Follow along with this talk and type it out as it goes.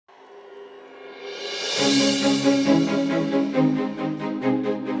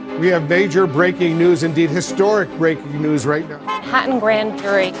We have major breaking news, indeed historic breaking news right now. Manhattan grand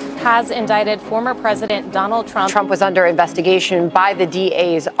jury has indicted former President Donald Trump. Trump was under investigation by the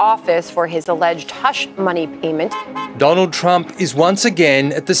DA's office for his alleged hush money payment. Donald Trump is once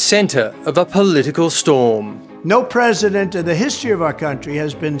again at the centre of a political storm. No president in the history of our country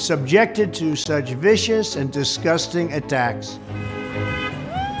has been subjected to such vicious and disgusting attacks.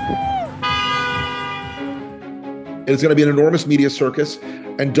 It's going to be an enormous media circus,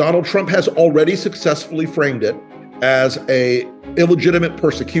 and Donald Trump has already successfully framed it as a illegitimate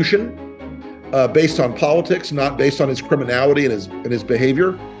persecution based on politics, not based on his criminality and his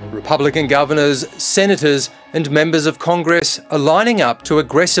behavior. Republican governors, senators, and members of Congress are lining up to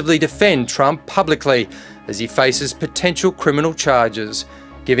aggressively defend Trump publicly as he faces potential criminal charges,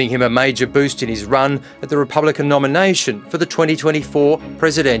 giving him a major boost in his run at the Republican nomination for the 2024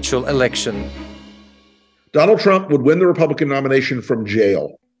 presidential election. Donald Trump would win the Republican nomination from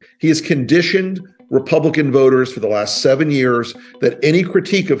jail. He has conditioned Republican voters for the last 7 years that any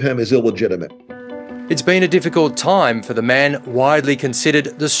critique of him is illegitimate. It's been a difficult time for the man widely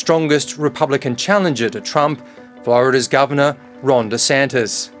considered the strongest Republican challenger to Trump, Florida's Governor Ron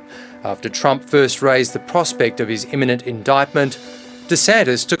DeSantis. After Trump first raised the prospect of his imminent indictment,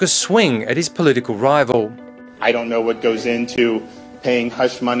 DeSantis took a swing at his political rival. I don't know what goes into paying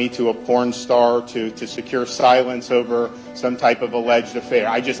hush money to a porn star to secure silence over some type of alleged affair.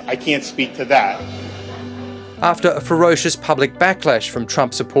 I can't speak to that. After a ferocious public backlash from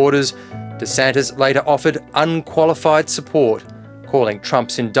Trump supporters, DeSantis later offered unqualified support, calling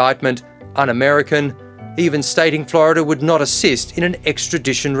Trump's indictment un-American, even stating Florida would not assist in an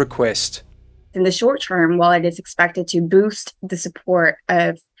extradition request. In the short term, while it is expected to boost the support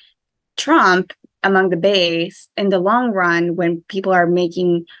of Trump among the base, in the long run, when people are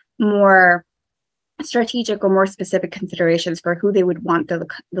making more strategic or more specific considerations for who they would want the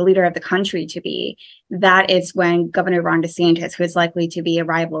leader of the country to be, that is when Governor Ron DeSantis, who is likely to be a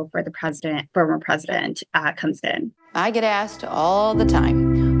rival for the former president, comes in. I get asked all the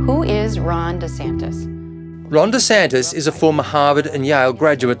time, who is Ron DeSantis? Ron DeSantis is a former Harvard and Yale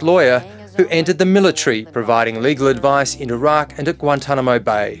graduate lawyer who entered the military, providing legal advice in Iraq and at Guantanamo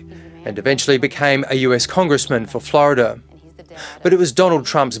Bay, and eventually became a US congressman for Florida. But it was Donald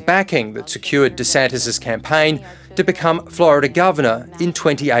Trump's backing that secured DeSantis' campaign to become Florida governor in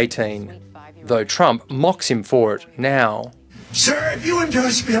 2018, though Trump mocks him for it now. Sir, if you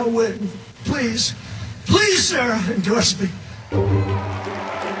endorse me, I'll win. Please. Please, sir, endorse me.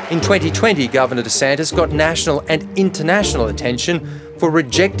 In 2020, Governor DeSantis got national and international attention for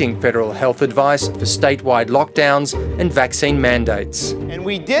rejecting federal health advice for statewide lockdowns and vaccine mandates. And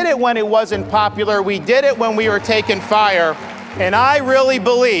we did it when it wasn't popular. We did it when we were taking fire. And I really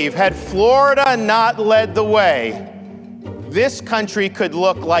believe, had Florida not led the way, this country could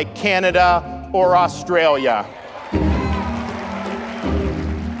look like Canada or Australia.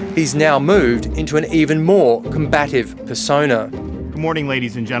 He's now moved into an even more combative persona. Good morning,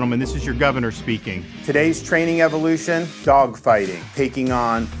 ladies and gentlemen. This is your governor speaking. Today's training evolution, dogfighting, taking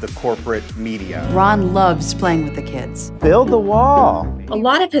on the corporate media. Ron loves playing with the kids. Build the wall. A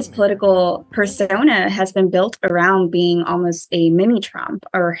lot of his political persona has been built around being almost a mini Trump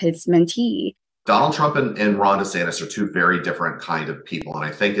or his mentee. Donald Trump and Ron DeSantis are two very different kind of people, and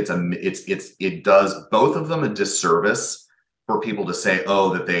I think it does both of them a disservice for people to say,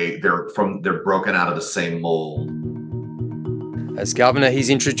 oh, that they're broken out of the same mold. As governor, he's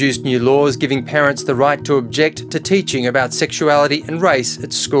introduced new laws giving parents the right to object to teaching about sexuality and race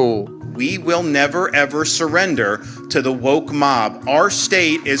at school. We will never, ever surrender to the woke mob. Our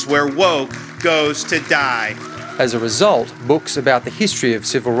state is where woke goes to die. As a result, books about the history of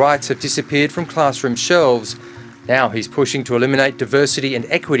civil rights have disappeared from classroom shelves. Now he's pushing to eliminate diversity and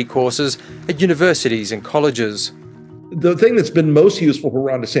equity courses at universities and colleges. The thing that's been most useful for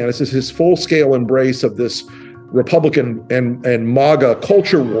Ron DeSantis is his full-scale embrace of this Republican and MAGA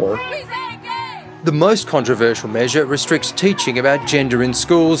culture war. The most controversial measure restricts teaching about gender in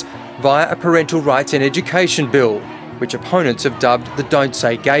schools via a parental rights and education bill, which opponents have dubbed the Don't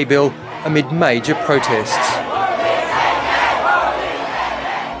Say Gay bill amid major protests.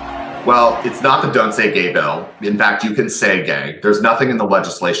 Well, it's not the Don't Say Gay bill. In fact, you can say gay. There's nothing in the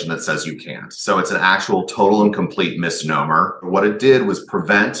legislation that says you can't. So it's an actual total and complete misnomer. What it did was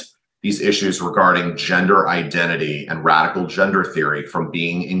prevent these issues regarding gender identity and radical gender theory from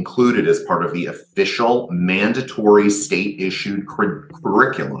being included as part of the official mandatory state-issued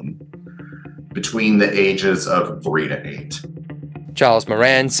curriculum between the ages of 3 to 8. Charles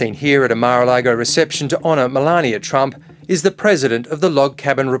Moran, seen here at a Mar-a-Lago reception to honour Melania Trump, is the president of the Log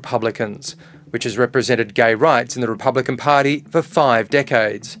Cabin Republicans, which has represented gay rights in the Republican Party for 5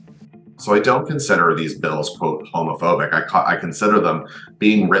 decades. So I don't consider these bills, quote, homophobic. I consider them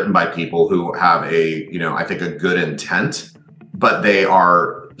being written by people who have I think a good intent, but they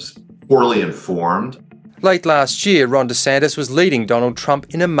are poorly informed. Late last year, Ron DeSantis was leading Donald Trump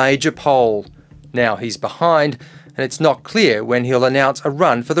in a major poll. Now he's behind, and it's not clear when he'll announce a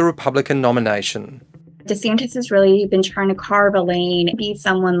run for the Republican nomination. DeSantis has really been trying to carve a lane, be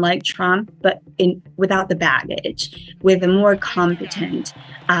someone like Trump, but without the baggage, with a more competent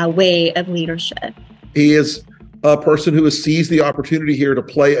way of leadership. He is a person who has seized the opportunity here to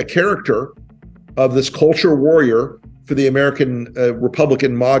play a character of this culture warrior for the American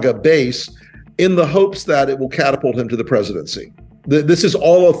Republican MAGA base in the hopes that it will catapult him to the presidency. This is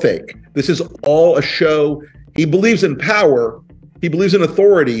all a fake. This is all a show. He believes in power. He believes in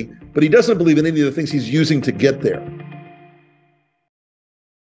authority, but he doesn't believe in any of the things he's using to get there.